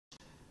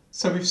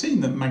So we've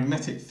seen that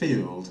magnetic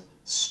field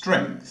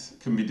strength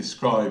can be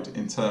described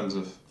in terms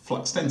of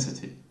flux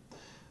density.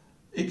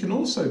 It can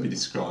also be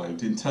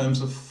described in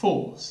terms of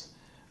force.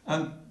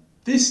 And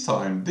this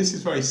time, this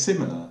is very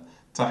similar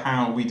to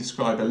how we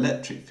describe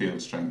electric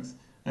field strength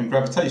and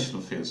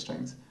gravitational field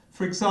strength.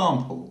 For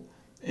example,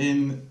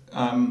 in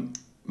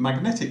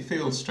magnetic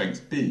field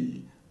strength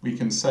B, we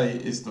can say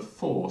is the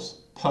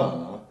force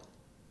per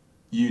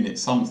unit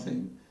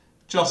something,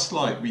 just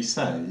like we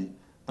say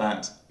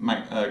that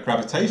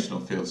gravitational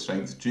field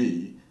strength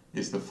G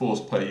is the force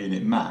per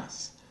unit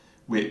mass,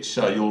 which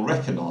you'll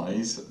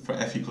recognise for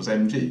F equals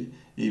mg,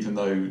 even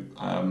though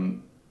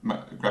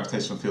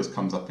gravitational fields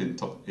comes up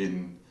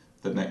in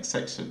the next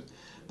section.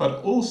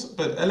 But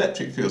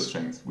electric field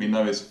strength we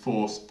know is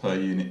force per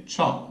unit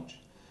charge.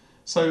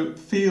 So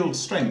field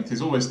strength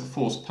is always the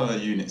force per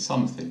unit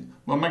something.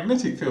 Well,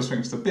 magnetic field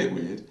strength is a bit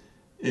weird.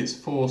 It's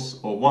force,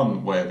 or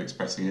one way of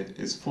expressing it,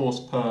 is force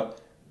per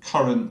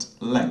current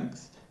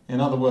length. In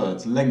other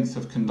words, length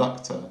of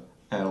conductor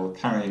L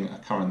carrying a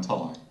current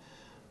I.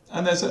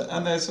 And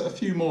there's a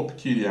few more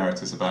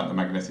peculiarities about the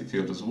magnetic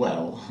field as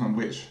well,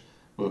 which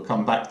we'll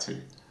come back to.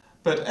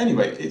 But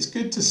anyway, it's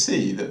good to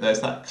see that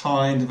there's that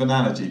kind of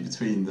analogy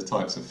between the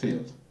types of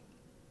field.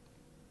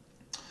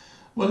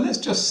 Well, let's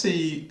just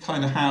see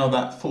kind of how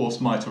that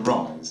force might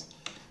arise.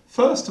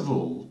 First of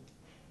all,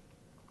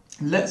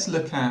 let's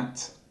look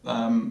at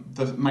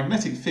the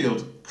magnetic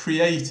field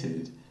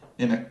created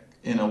in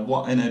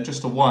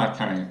just a wire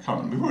carrying a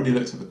current. We've already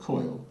looked at the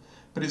coil,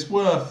 but it's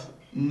worth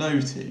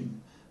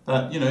noting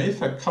that, you know,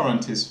 if a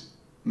current is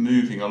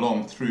moving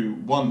along through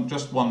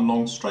just one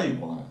long straight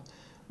wire,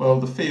 well,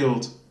 the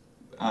field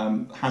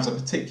has a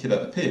particular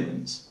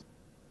appearance.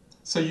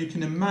 So you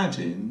can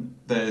imagine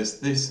there's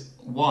this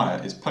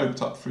wire is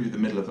poked up through the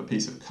middle of a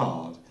piece of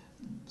card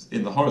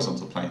in the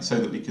horizontal plane, so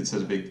that we could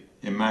sort of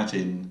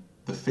imagine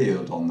the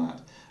field on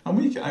that. And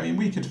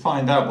we could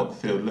find out what the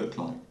field looked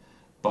like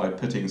by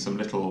putting some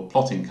little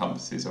plotting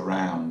compasses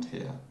around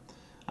here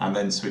and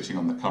then switching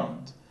on the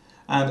current.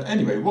 And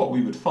anyway, what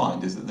we would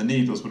find is that the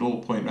needles would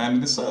all point round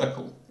in a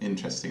circle,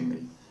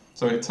 interestingly.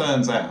 So it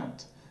turns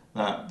out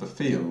that the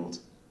field,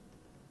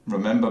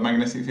 remember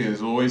magnetic field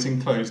is always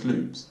in closed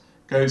loops,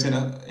 goes in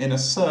a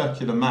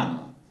circular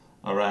manner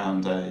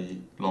around a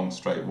long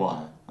straight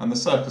wire, and the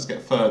circles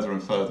get further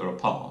and further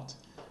apart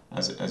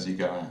as you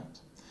go out.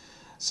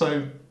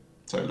 So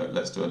look,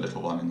 let's do a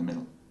little one in the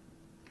middle.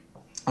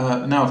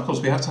 Now, of course,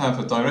 we have to have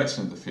a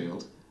direction of the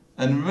field,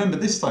 and remember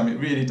this time it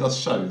really does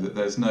show that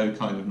there's no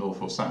kind of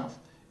north or south.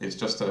 It's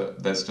just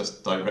there's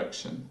just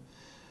direction.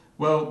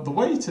 Well, the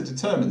way to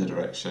determine the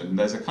direction,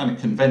 there's a kind of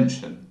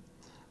convention,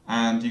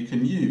 and you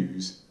can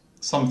use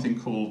something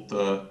called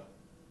the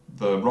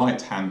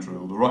right-hand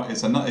rule.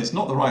 It's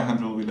not the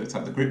right-hand rule we looked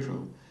at, the grip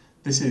rule.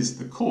 This is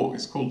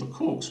it's called the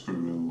Corkscrew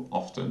Rule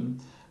often,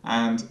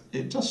 and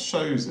it just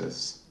shows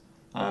us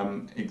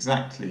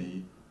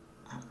exactly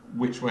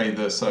which way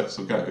the circles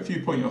will go. If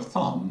you point your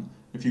thumb,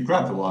 if you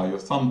grab the wire, your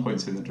thumb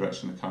points in the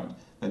direction of the current,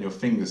 then your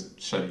fingers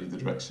show you the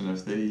direction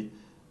of the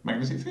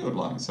magnetic field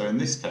line. So in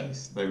this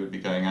case, they would be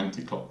going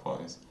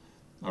anti-clockwise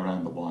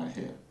around the wire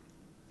here.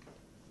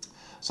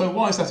 So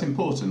why is that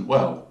important?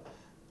 Well,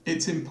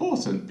 it's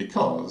important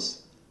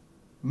because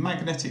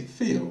magnetic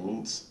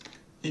fields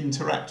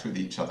interact with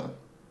each other.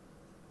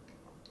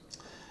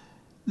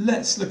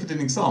 Let's look at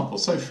an example.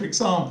 So for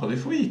example,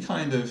 if we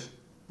kind of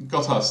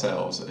got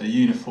ourselves a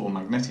uniform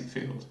magnetic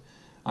field,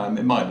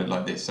 it might look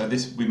like this. So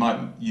we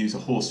might use a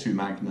horseshoe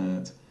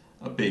magnet,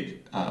 a big,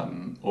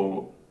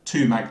 or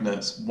two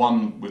magnets,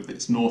 one with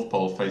its north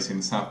pole facing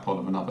the south pole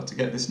of another, to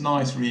get this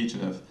nice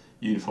region of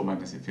uniform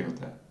magnetic field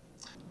there.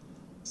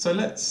 So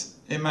let's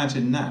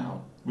imagine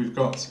now we've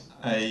got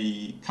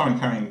a current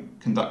carrying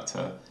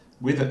conductor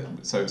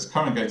so it's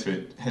current going to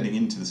it heading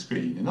into the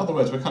screen. In other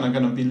words, we're kind of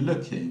going to be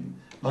looking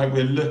like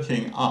we're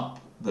looking up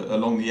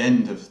along the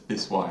end of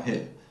this wire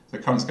here. The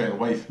current's going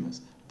away from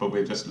us, but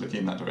we're just looking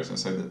in that direction.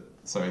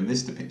 So in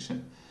this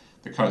depiction,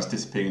 the current's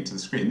disappearing into the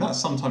screen. That's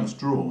sometimes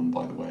drawn,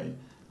 by the way,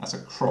 as a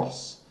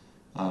cross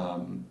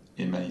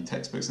in many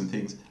textbooks and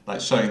things,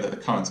 like showing that the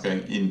current's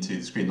going into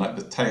the screen, like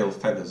the tail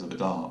feathers of a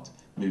dart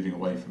moving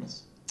away from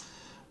us.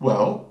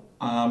 Well,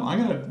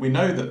 we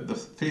know that the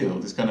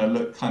field is going to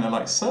look kind of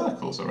like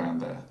circles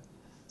around there.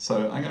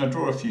 So I'm going to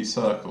draw a few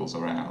circles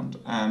around,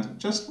 and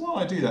just while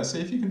I do that, see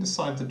if you can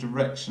decide the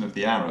direction of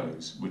the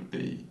arrows would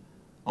be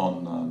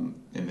on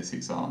in this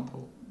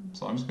example.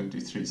 So I'm just going to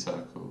do 3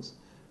 circles.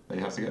 They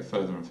have to get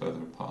further and further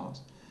apart.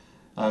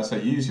 So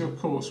use your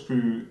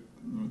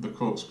the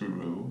corkscrew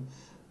rule,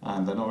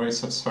 and they're not very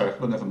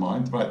spherical, never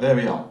mind. Right, there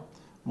we are.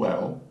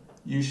 Well,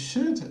 you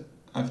should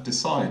have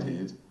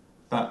decided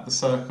that the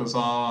circles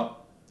are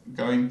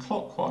going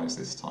clockwise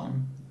this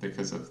time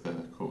because of the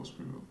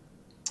corkscrew rule.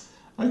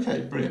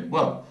 Okay, brilliant.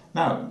 Well,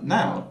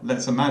 now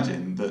let's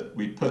imagine that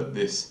we put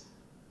this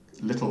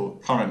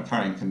little current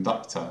carrying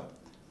conductor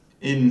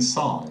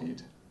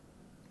inside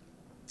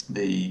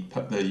the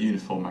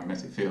uniform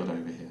magnetic field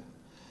over here.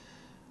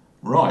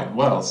 Right,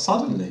 well,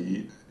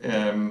 suddenly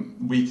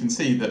we can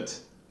see that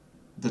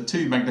the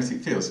two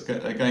magnetic fields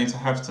are going to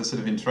have to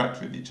sort of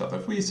interact with each other.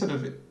 If we sort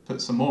of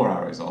put some more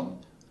arrows on,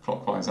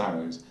 clockwise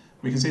arrows,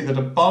 we can see that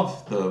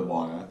above the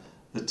wire,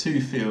 the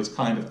two fields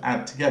kind of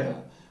add together,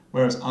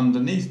 whereas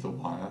underneath the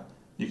wire,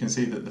 you can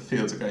see that the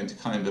fields are going to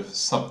kind of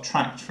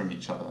subtract from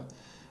each other.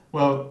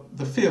 Well,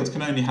 the fields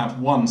can only have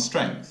one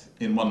strength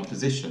in one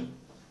position,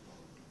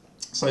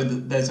 so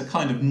that there's a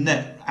kind of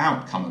net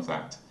outcome of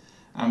that,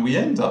 and we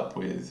end up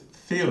with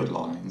field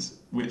lines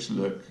which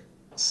look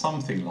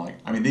something like,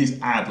 I mean, these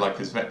add like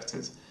as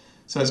vectors.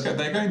 So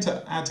they're going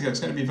to add together, it's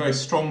going to be a very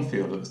strong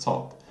field at the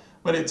top.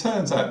 Well, it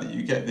turns out that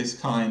you get this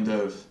kind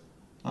of,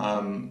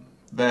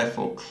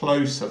 therefore,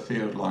 closer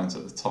field lines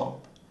at the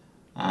top,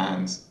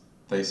 and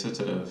they sort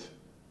of,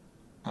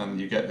 and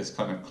you get this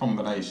kind of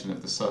combination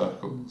of the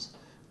circles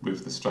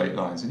with the straight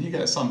lines, and you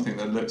get something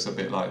that looks a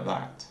bit like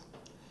that.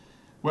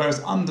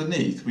 Whereas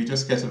underneath, we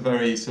just get a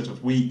very sort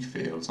of weak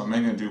field, so I'm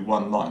only going to do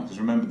one line, because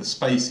remember the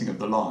spacing of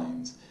the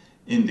lines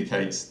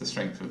indicates the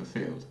strength of the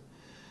field.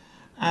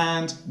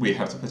 And we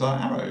have to put our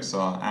arrows, so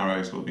our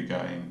arrows will be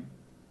going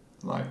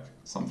like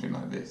something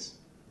like this.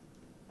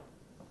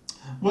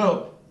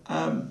 Well,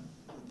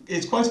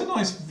 it's quite a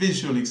nice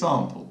visual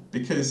example,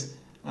 because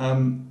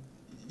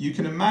you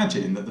can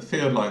imagine that the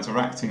field lines are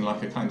acting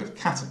like a kind of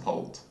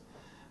catapult,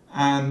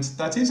 and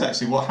that is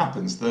actually what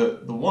happens.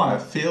 The wire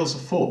feels a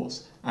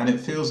force, and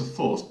it feels a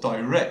force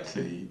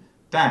directly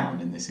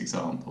down in this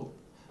example.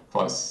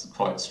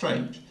 Quite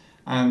strange.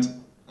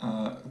 And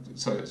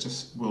so it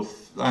just will,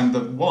 and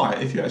the wire,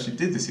 if you actually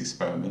did this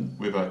experiment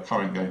with a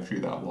current going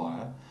through that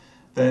wire,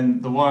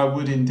 then the wire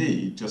would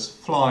indeed just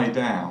fly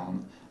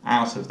down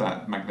out of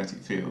that magnetic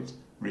field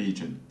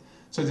region.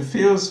 So the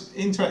fields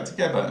interact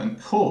together and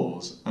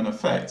cause an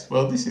effect.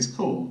 Well, this is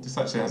called, this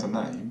actually has a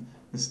name,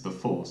 this is the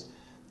force.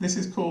 This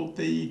is called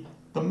the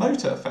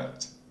motor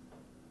effect,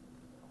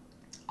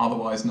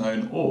 otherwise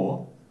known,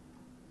 or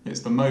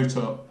it's the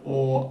motor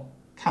or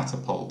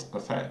catapult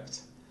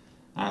effect.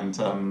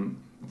 And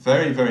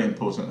very, very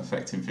important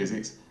effect in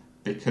physics,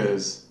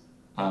 because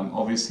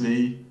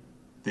obviously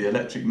the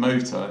electric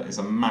motor is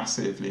a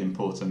massively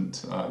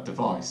important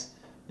device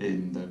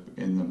in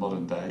the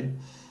modern day.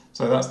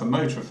 So that's the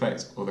motor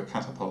effect or the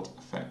catapult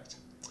effect.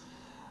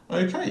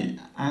 Okay,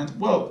 and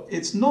well,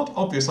 it's not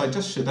obvious, I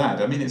just should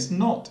add, I mean, it's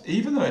not,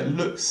 even though it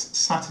looks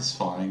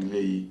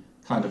satisfyingly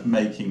kind of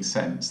making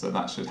sense that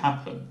that should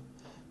happen,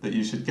 that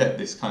you should get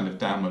this kind of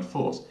downward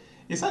force,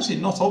 it's actually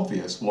not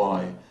obvious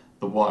why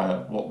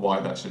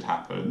that should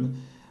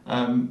happen,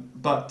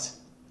 but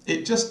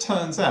it just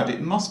turns out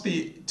it must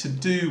be to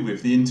do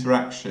with the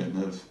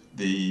interaction of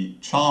the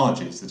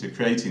charges that are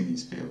creating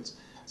these fields.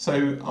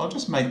 So I'll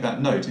just make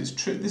that note. It's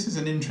true, this is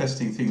an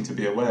interesting thing to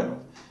be aware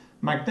of.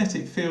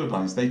 Magnetic field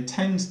lines, they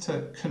tend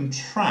to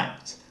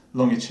contract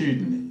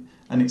longitudinally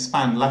and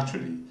expand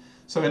laterally.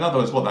 So in other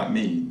words, what that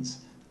means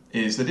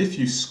is that if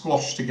you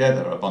squash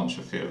together a bunch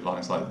of field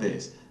lines like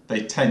this,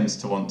 they tend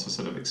to want to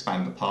sort of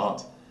expand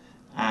apart,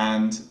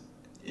 and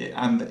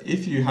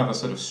if you have a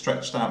sort of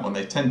stretched out one,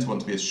 they tend to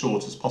want to be as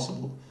short as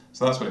possible.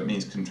 So that's what it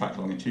means, contract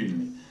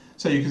longitudinally.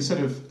 So you can sort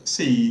of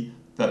see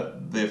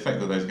that the effect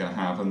that those are going to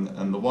have,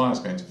 and the wire is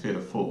going to feel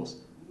a force,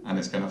 and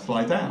it's going to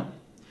fly down.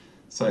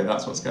 So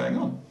that's what's going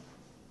on.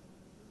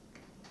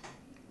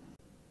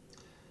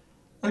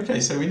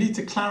 Okay, so we need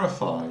to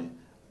clarify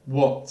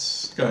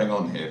what's going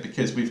on here,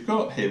 because we've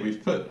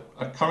put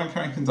a current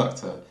carrying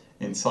conductor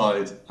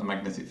inside a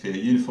magnetic field, a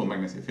uniform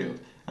magnetic field,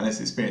 and it's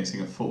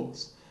experiencing a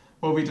force.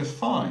 Well, we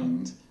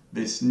defined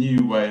this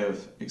new way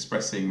of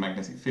expressing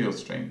magnetic field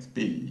strength,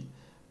 B,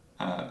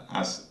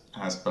 as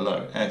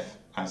below, F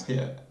as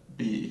here,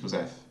 B equals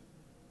F,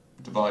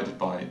 divided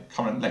by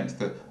current length,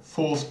 the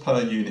force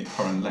per unit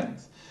current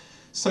length.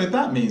 So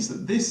that means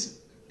that this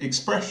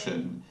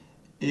expression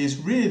is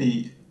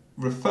really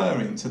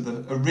referring to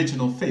the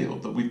original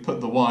field that we've put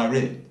the wire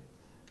in.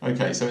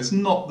 Okay, so it's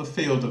not the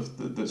field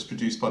that's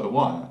produced by the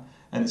wire,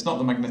 and it's not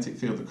the magnetic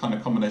field, the kind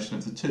of combination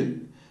of the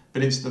two,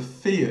 but it's the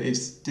field,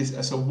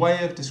 it's a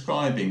way of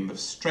describing the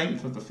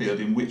strength of the field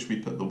in which we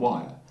put the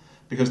wire.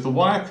 Because the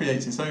wire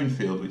creates its own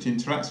field which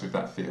interacts with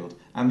that field,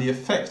 and the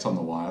effect on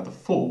the wire, the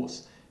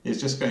force,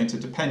 is just going to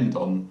depend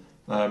on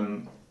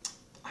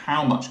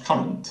how much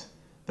current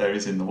there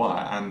is in the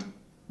wire and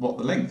what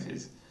the length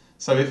is.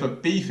 So if a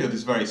B field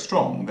is very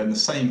strong, then the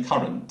same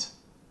current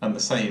and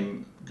the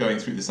same going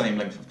through the same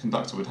length of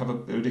conductor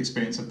would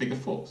experience a bigger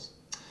force.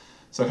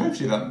 So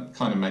hopefully that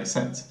kind of makes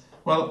sense.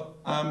 Well,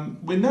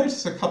 we'll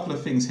notice a couple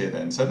of things here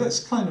then. So let's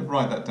kind of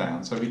write that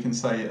down so we can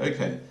say,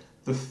 okay,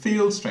 the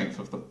field strength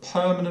of the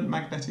permanent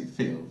magnetic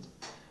field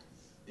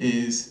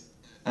is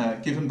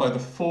given by the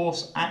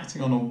force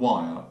acting on a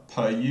wire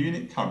per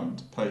unit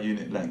current per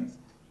unit length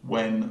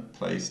when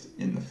placed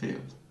in the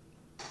field.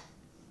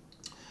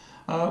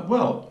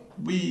 Well,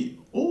 we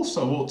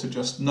also ought to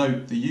just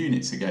note the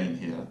units again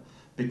here,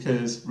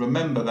 because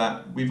remember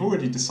that we've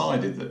already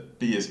decided that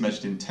B is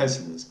measured in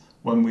Teslas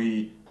when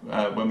we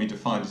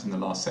defined it in the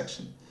last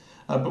section.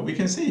 But we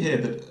can see here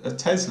that a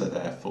Tesla,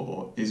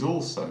 therefore, is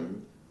also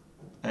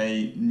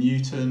a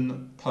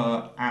Newton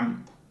per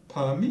amp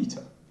per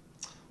meter.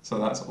 So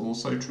that's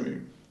also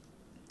true.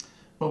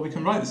 Well, we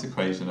can write this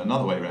equation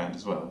another way around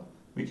as well.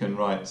 We can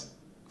write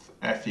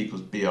F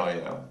equals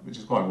BIL, which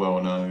is quite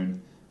well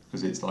known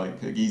because it's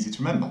like easy to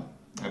remember.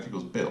 F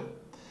equals Bill.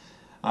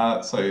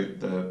 So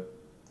the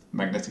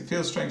magnetic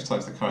field strength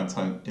times the current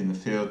in the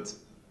field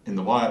in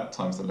the wire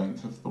times the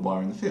length of the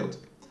wire in the field.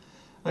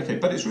 Okay,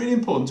 but it's really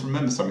important to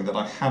remember something that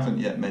I haven't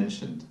yet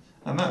mentioned,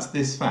 and that's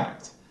this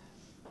fact.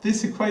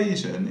 This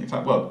equation, in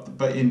fact, well,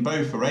 but in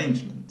both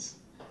arrangements,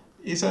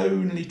 is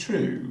only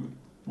true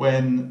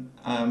when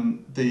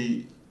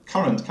the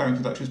current carrying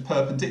conductor is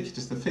perpendicular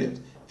to the field.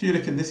 If you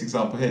look in this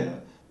example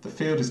here, the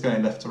field is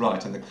going left to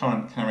right and the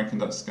current carrying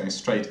conductor is going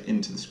straight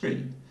into the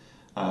screen.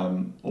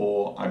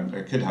 Or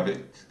I could have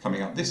it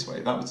coming up this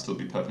way, that would still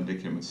be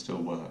perpendicular and would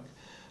still work.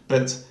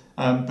 But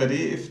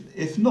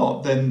if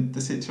not, then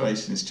the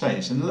situation is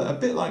changed. And a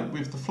bit like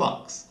with the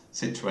flux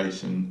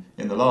situation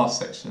in the last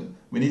section,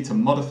 we need to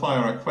modify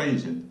our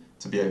equation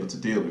to be able to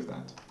deal with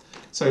that.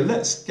 So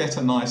let's get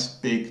a nice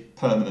big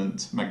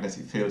permanent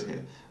magnetic field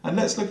here. And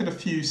let's look at a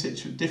few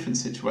different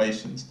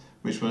situations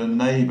which will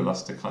enable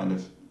us to kind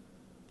of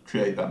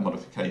create that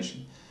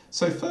modification.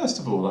 So first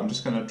of all, I'm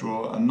just going to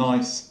draw a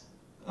nice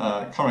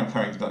current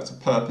carrying conductor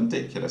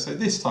perpendicular. So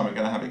this time I'm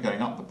going to have it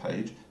going up the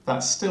page.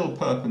 That's still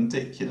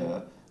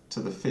perpendicular to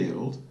the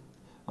field.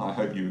 I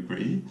hope you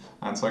agree.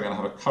 And so I'm going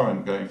to have a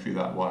current going through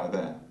that wire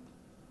there.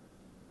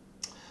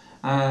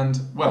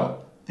 And,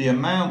 well, the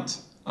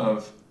amount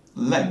of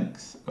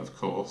length, of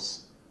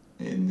course,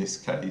 in this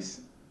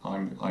case,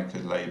 I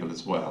could label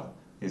as well,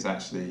 is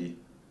actually,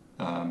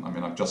 I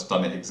mean, I've just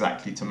done it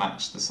exactly to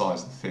match the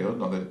size of the field,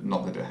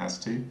 not that it has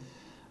to.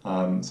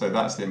 So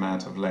that's the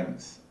amount of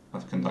length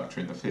of conductor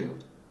in the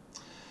field.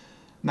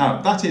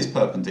 Now, that is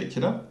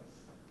perpendicular.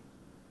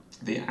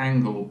 The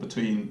angle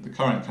between the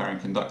current carrying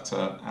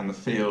conductor and the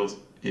field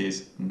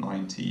is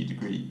 90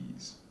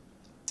 degrees.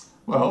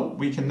 Well,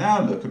 we can now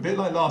look a bit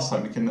like last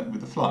time. We can,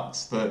 with the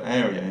flux, the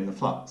area in the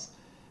flux,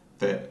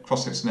 the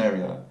cross-section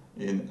area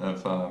in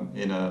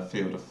a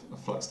field of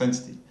flux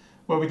density.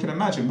 Well, we can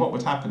imagine what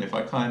would happen if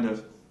I kind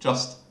of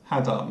just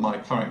had up my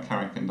current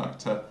carrying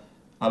conductor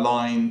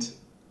aligned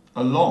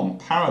along,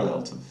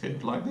 parallel to the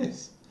field, like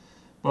this.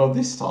 Well,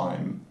 this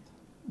time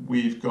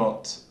we've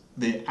got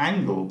the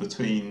angle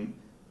between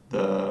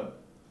the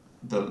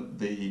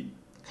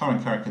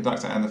current carrying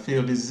conductor and the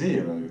field is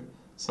 0.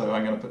 So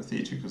I'm going to put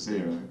theta equals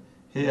 0.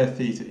 Here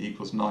theta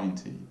equals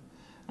 90.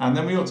 And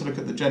then we ought to look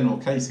at the general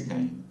case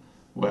again,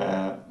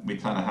 where we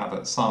kind of have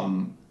at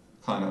some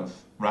kind of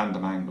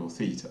random angle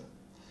theta,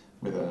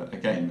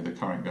 again with a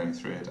current going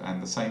through it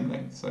and the same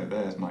length. So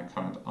there's my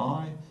current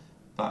I,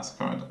 that's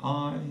current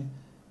I.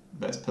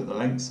 Let's put the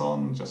lengths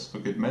on just for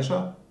good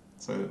measure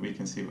so that we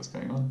can see what's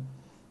going on.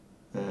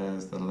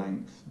 There's the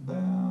length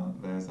there,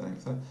 there's the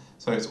length there.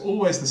 So it's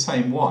always the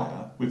same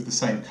wire with the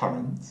same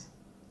current,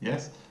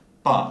 yes,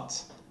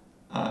 but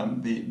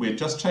we're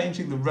just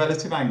changing the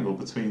relative angle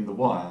between the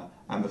wire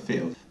and the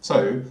field.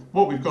 So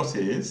what we've got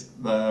is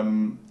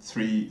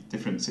 3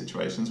 different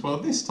situations. Well,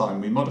 this time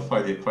we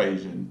modify the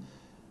equation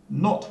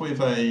not with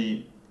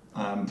a,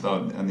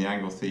 and the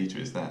angle theta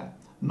is there,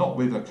 not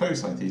with a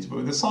cosine theta, but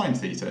with a sine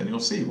theta, and you'll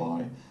see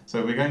why.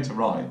 So we're going to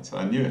write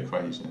a new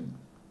equation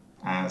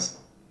as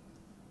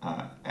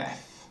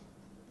F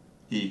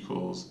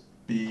equals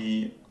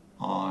BIL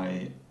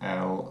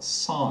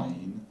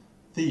sine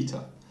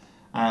theta.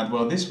 And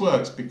well, this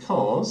works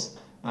because,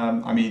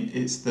 I mean,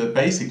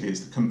 basically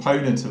it's the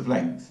component of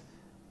length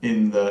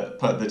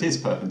that is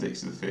perpendicular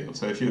to the field.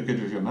 So if you're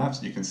good with your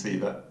maths, you can see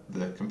that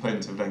the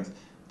component of length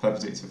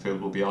perpendicular to the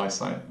field will be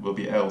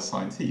L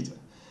sine theta.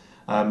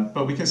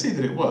 But we can see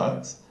that it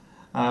works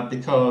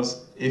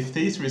because if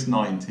theta is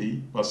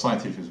 90, well, sine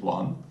theta is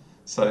 1.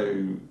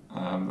 So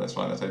let's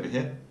write that over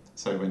here.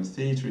 So when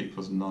theta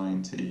equals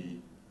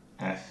 90,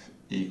 F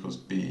equals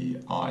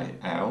BIL,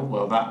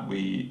 well, that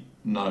we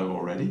know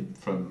already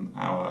from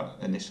our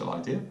initial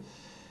idea.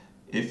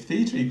 If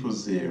theta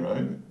equals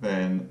 0,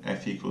 then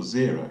F equals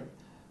 0.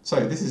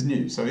 So this is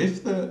new. So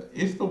if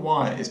the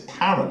wire is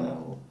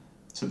parallel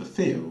to the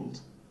field,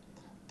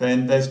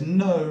 then there's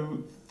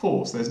no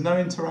force, there's no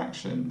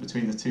interaction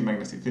between the two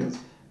magnetic fields,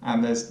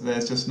 and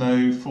there's just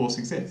no force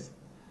exists.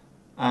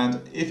 And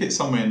if it's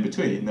somewhere in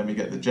between, then we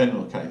get the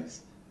general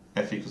case,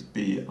 F equals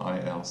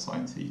BIL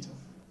sine theta.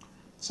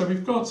 So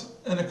we've got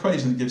an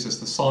equation that gives us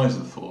the size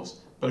of the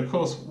force, but of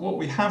course what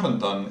we haven't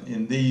done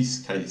in these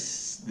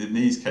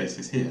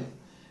cases here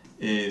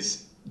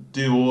is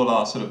do all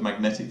our sort of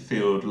magnetic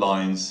field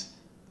lines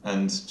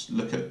and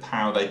look at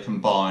how they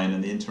combine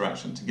and the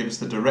interaction to give us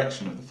the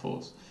direction of the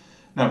force.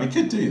 Now we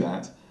could do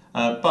that,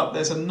 but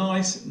there's a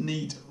nice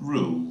neat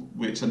rule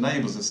which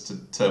enables us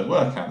to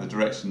work out the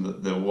direction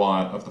that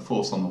of the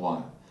force on the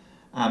wire,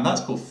 and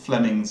that's called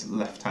Fleming's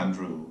left-hand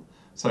rule.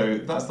 So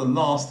that's the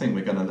last thing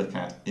we're going to look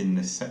at in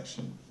this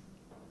section.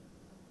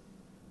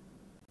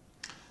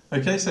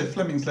 Okay, so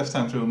Fleming's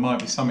left-hand rule might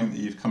be something that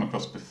you've come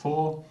across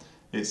before.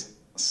 It's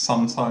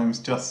sometimes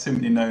just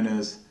simply known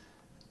as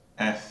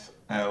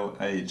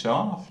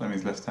FLHR,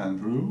 Fleming's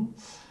left-hand rule.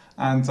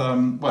 And,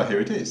 well, here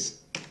it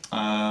is.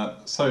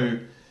 So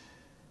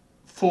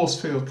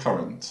force field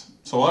current.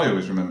 So I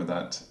always remember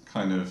that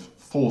kind of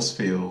force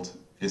field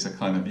is a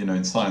kind of, you know,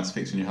 in science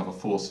fiction you have a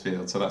force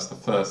field, so that's the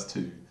first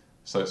two.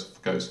 So it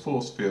goes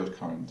force field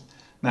current.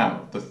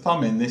 Now, the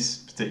thumb in this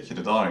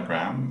particular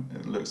diagram,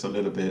 it looks a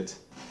little bit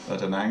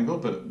at an angle,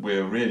 but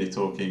we're really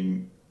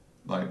talking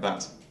like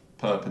that's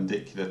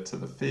perpendicular to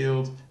the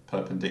field,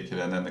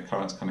 perpendicular, and then the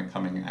current's kind of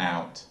coming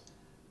out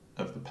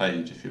of the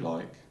page, if you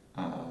like.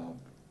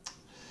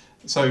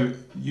 So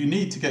you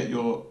need to get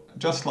your,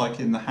 just like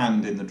in the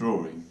hand in the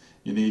drawing,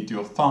 you need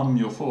your thumb,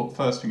 your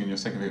first finger and your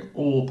second finger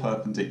all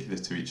perpendicular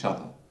to each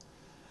other.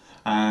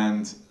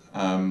 And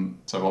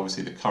so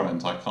obviously the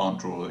current I can't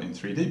draw in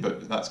 3D,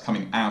 but that's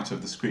coming out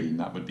of the screen.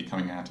 That would be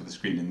coming out of the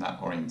screen in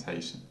that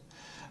orientation.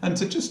 And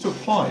just to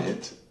apply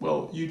it,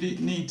 well, you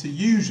need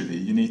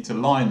to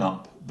line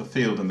up the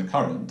field and the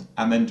current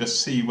and then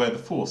just see where the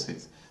force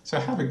is. So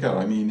have a go.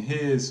 I mean,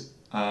 here's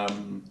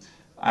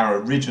our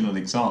original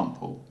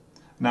example.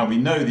 Now we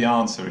know the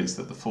answer is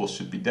that the force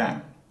should be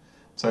down.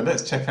 So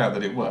let's check out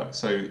that it works.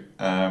 So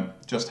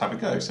just have a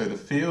go. So the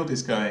field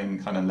is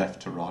going kind of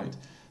left to right.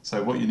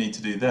 So what you need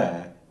to do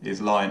there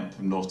is line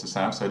from north to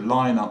south. So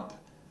line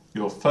up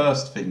your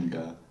first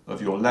finger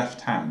of your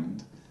left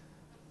hand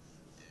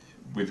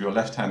with your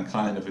left hand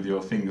kind of with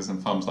your fingers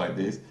and thumbs like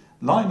this.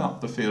 Line up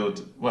the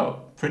field,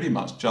 well, pretty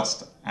much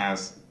just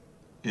as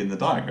in the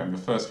diagram. Your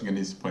first finger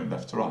needs to point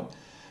left to right.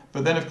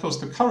 But then of course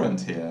the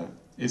current here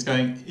is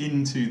going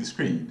into the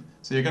screen.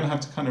 So you're going to have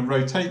to kind of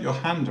rotate your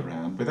hand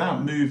around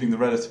without moving the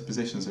relative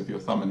positions of your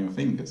thumb and your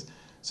fingers,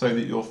 so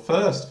that your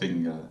first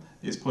finger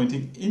is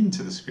pointing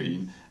into the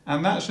screen,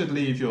 and that should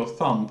leave your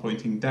thumb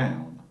pointing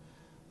down.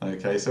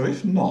 Okay, so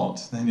if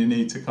not, then you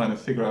need to kind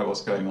of figure out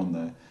what's going on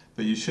there.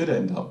 But you should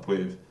end up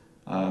with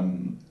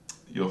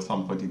your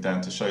thumb pointing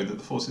down to show that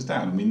the force is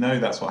down. And we know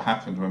that's what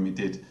happened when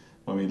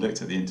we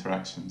looked at the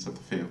interactions of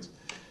the fields.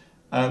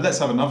 Let's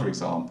have another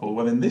example.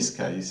 Well, in this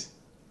case,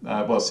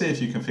 well, see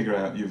if you can figure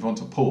out, you want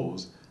to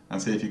pause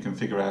and see if you can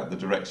figure out the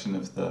direction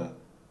of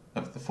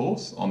the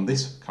force on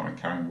this current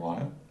carrying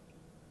wire.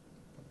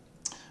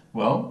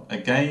 Well,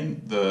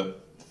 again, the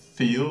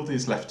field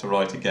is left to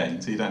right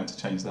again, so you don't have to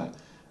change that.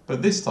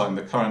 But this time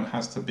the current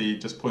has to be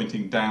just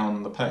pointing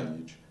down the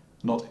page,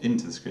 not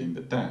into the screen,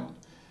 but down.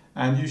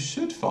 And you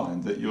should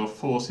find that your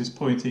force is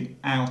pointing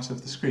out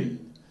of the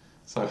screen.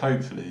 So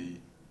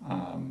hopefully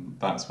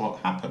that's what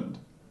happened.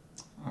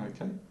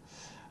 Okay,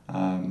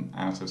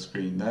 out of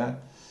screen there.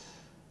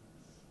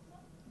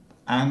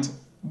 And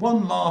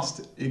one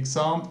last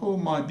example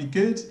might be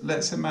good.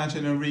 Let's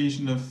imagine a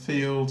region of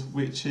field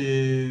which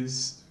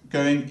is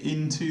going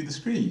into the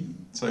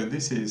screen. So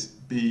this is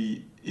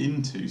B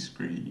into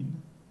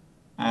screen.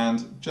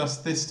 And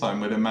just this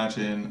time we'd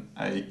imagine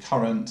a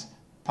current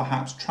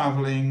perhaps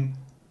travelling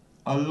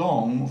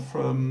along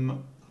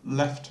from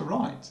left to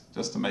right,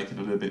 just to make it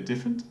a little bit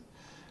different.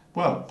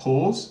 Well,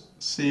 pause,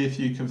 see if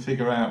you can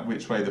figure out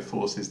which way the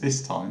force is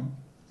this time.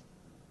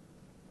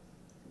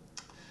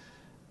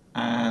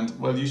 And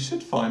well, you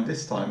should find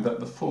this time that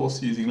the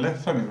force using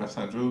Fleming's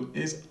left-hand rule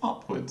is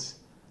upwards.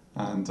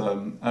 And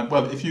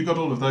well, if you got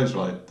all of those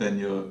right, then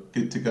you're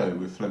good to go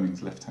with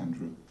Fleming's left-hand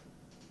rule.